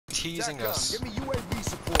teasing us. Give me UAV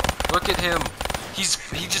support. Look at him. He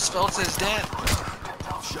just fell to his death.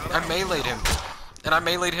 I meleeed him. And I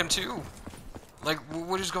meleeed him too. Like,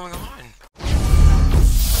 what is going on?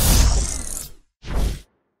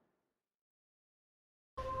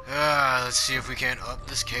 Let's see if we can't up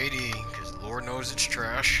this KD, because Lord knows it's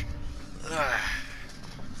trash.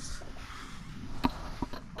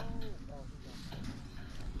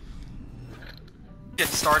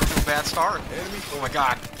 Getting started to a bad start. Oh my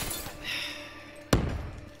god.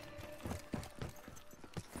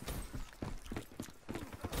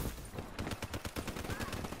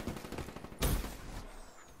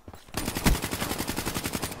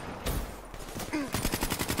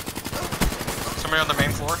 Somebody on the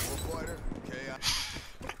main floor?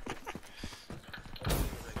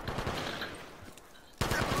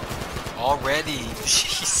 Already?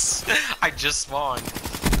 Jeez. I just spawned.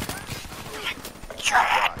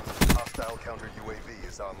 Hostile counter UAV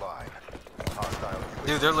is online. Hostile UAV.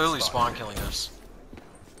 Dude, they're literally spawn killing us.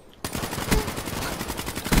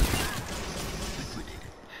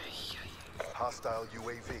 Hostile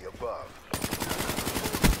UAV above.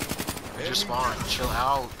 They just spawned. Chill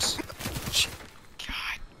out.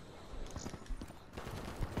 God.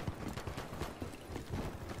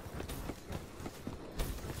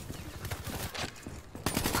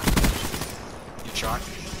 You shot?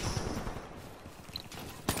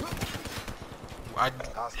 I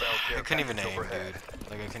couldn't even aim, dude.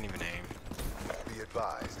 Like, I couldn't even aim. Be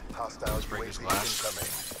advised, hostile UAV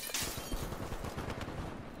incoming.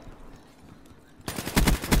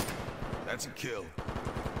 That's a kill.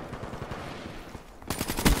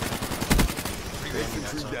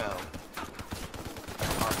 Infantry down.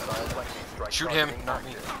 Shoot him, not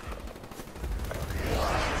me.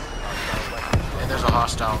 And there's a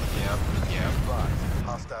hostile. Yep, yep.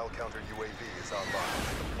 Hostile counter UAV is online.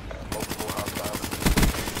 Multiple hostiles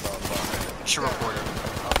is online. Should report him.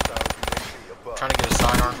 Hostile UAV above. Trying to get a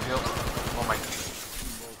sidearm field. Oh my.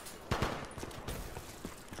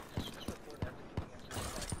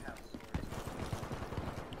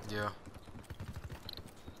 Yeah.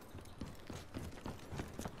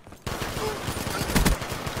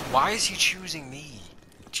 Why is he choosing me?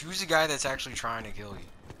 Choose a guy that's actually trying to kill you.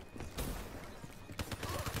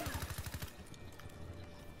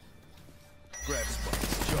 Grab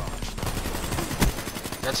spots. Charge.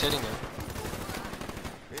 That's hitting him.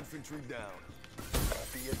 Infantry down.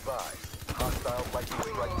 Be advised. Hostile likely to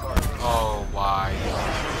strike target. Oh, why?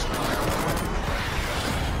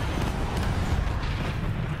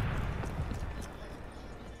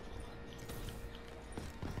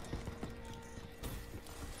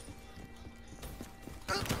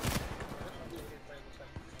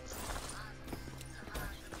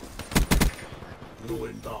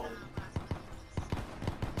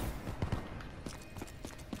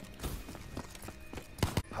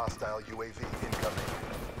 Hostile UAV incoming.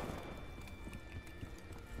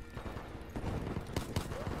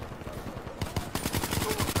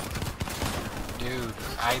 Dude,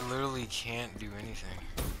 I literally can't do anything.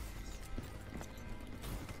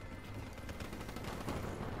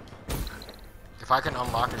 If I can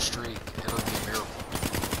unlock a streak, it'll be a miracle.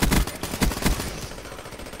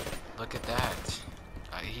 Look at that.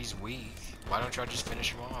 He's weak. Why don't y'all just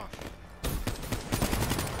finish him off?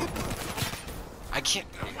 I can't.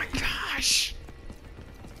 Oh my gosh.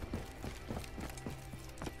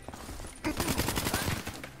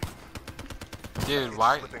 Dude,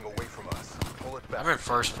 why? Slipping away from us. Pull it back. I'm in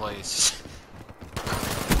first place.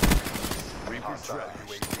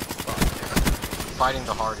 Fighting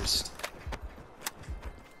the hardest.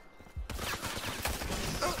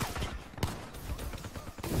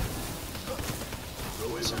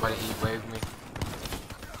 Somebody heat waved me.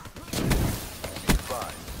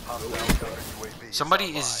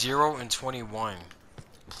 Somebody is 0 and 21.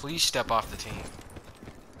 Please step off the team.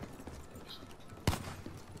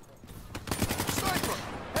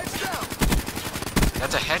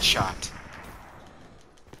 That's a headshot.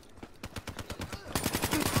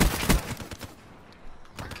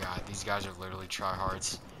 Oh my god, these guys are literally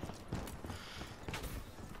tryhards.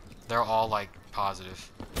 They're all like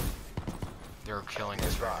positive. They're killing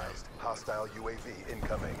us right now. Hostile UAV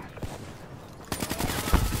incoming.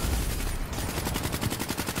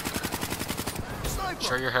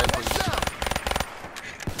 Show your head, please.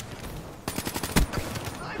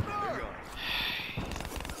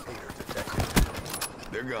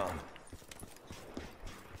 They're gone.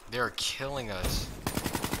 They're killing us.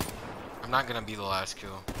 I'm not gonna be the last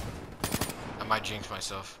kill. I might jinx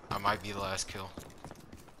myself. I might be the last kill.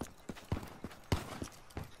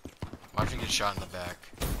 Watch me get shot in the back.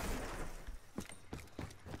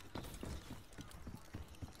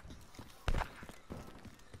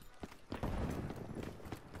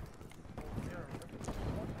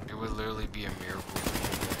 be a miracle.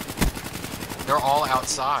 They're all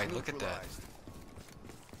outside. Look at that.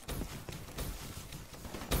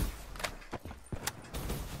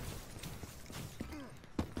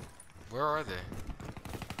 Where are they?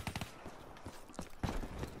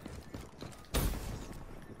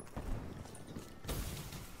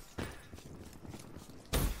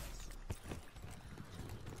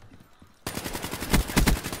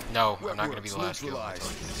 No, I'm not gonna be the last kill. I'll tell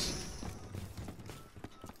you this.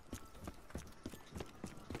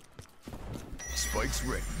 Spike's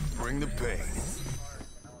ready. Bring the pain.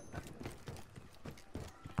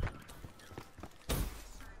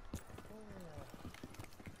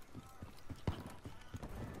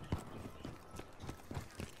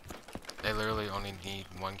 They literally only need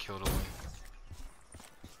one kill to win.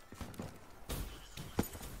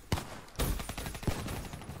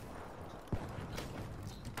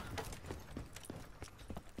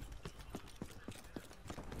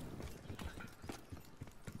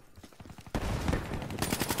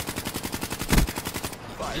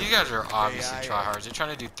 You guys are obviously tryhards. They're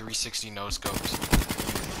trying to do 360 no scopes.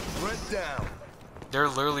 Down. They're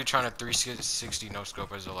literally trying to 360 no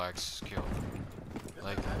scope as a lax kill.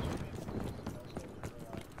 Like,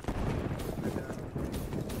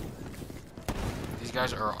 these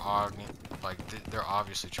guys are they're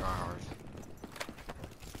obviously tryhards.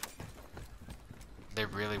 They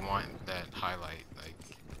really want that highlight. Like,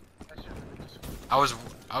 I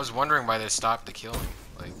was wondering why they stopped the killing.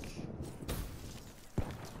 Like.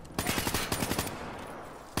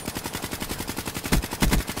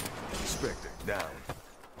 Down.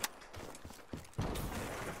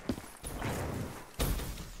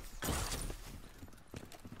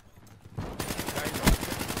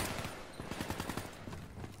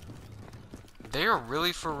 They are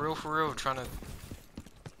really for real trying to.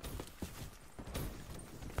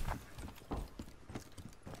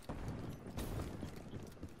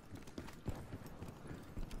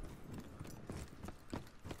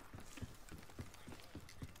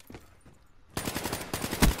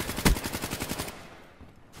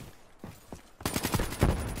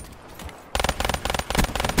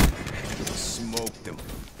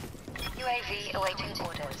 UAV awaiting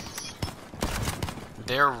orders.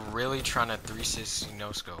 They're really trying to 360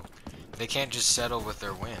 no scope. They can't just settle with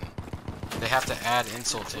their win. They have to add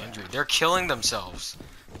insult to injury. They're killing themselves.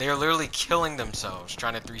 They are literally killing themselves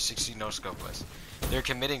trying to 360 no scope us. They're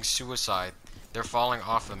committing suicide. They're falling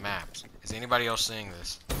off the maps. Is anybody else seeing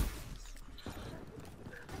this?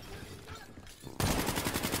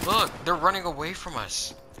 Look, they're running away from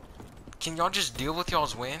us. Can y'all just deal with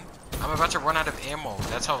y'all's win? I'm about to run out of ammo.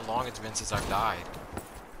 That's how long it's been since I've died.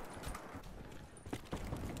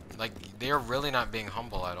 Like, they're really not being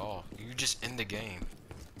humble at all. You just end the game.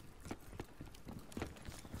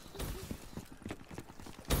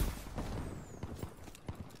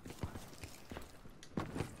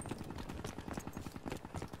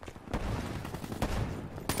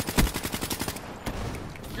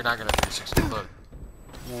 You're not gonna 360. Look.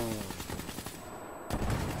 Ooh.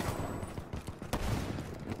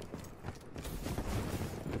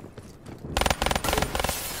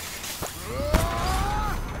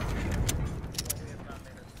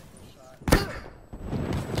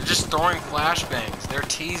 Throwing flashbangs. They're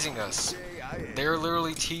teasing us. They're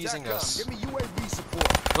literally teasing us.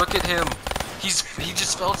 Look at him. He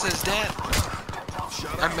just fell to his death.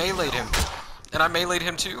 I meleeed him. And I meleeed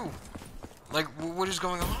him too. Like, what is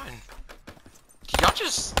going on? Can y'all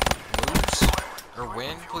just lose or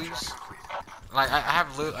win, please? Like, I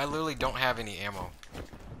literally don't have any ammo.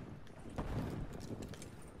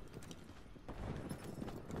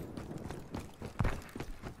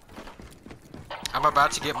 I'm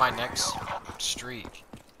about to get my next streak.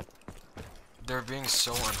 They're being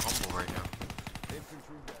so unhumble right now.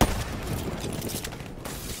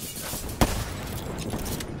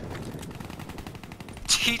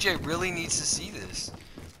 TJ really needs to see this.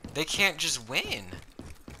 They can't just win.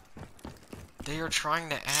 They are trying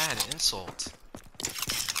to add insult.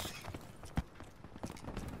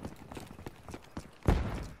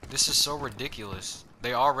 This is so ridiculous.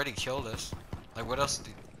 They already killed us. Like, what else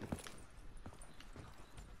do...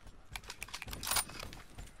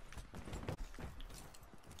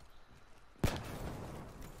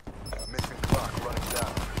 Mission clock running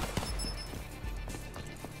down.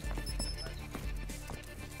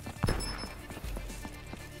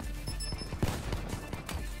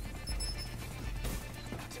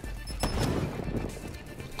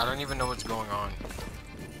 I don't even know what's going on.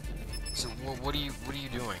 So what are you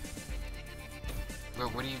doing?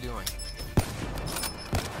 What are you doing?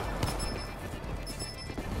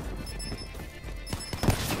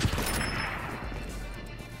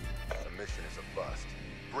 Mission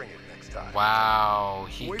Wow,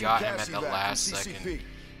 he Awaiting got him cash at the evac from last CCP. second.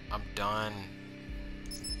 I'm done.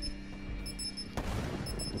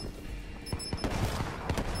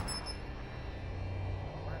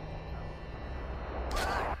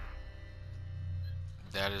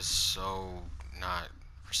 That is so not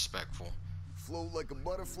respectful. Float like a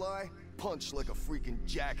butterfly, punch like a freaking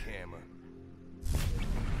jackhammer.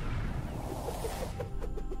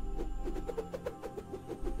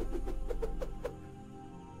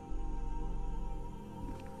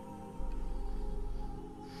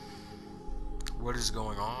 What is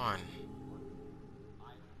going on?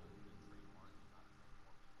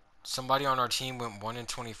 Somebody on our team went 1 in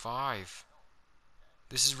 25.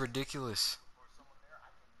 This is ridiculous.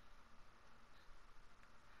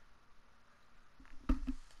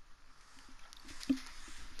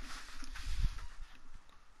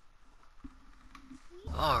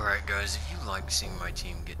 Alright guys, if you like seeing my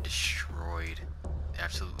team get destroyed,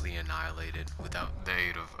 absolutely annihilated, without the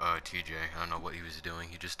aid of TJ, I don't know what he was doing,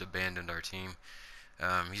 he just abandoned our team.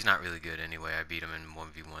 He's not really good anyway, I beat him in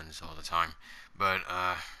 1v1s all the time. But,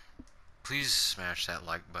 please smash that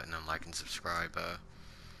like button and like and subscribe,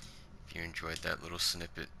 if you enjoyed that little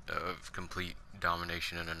snippet of complete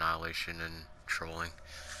domination and annihilation and trolling.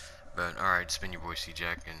 But, alright, it's been your boy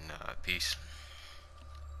C-Jack, and peace.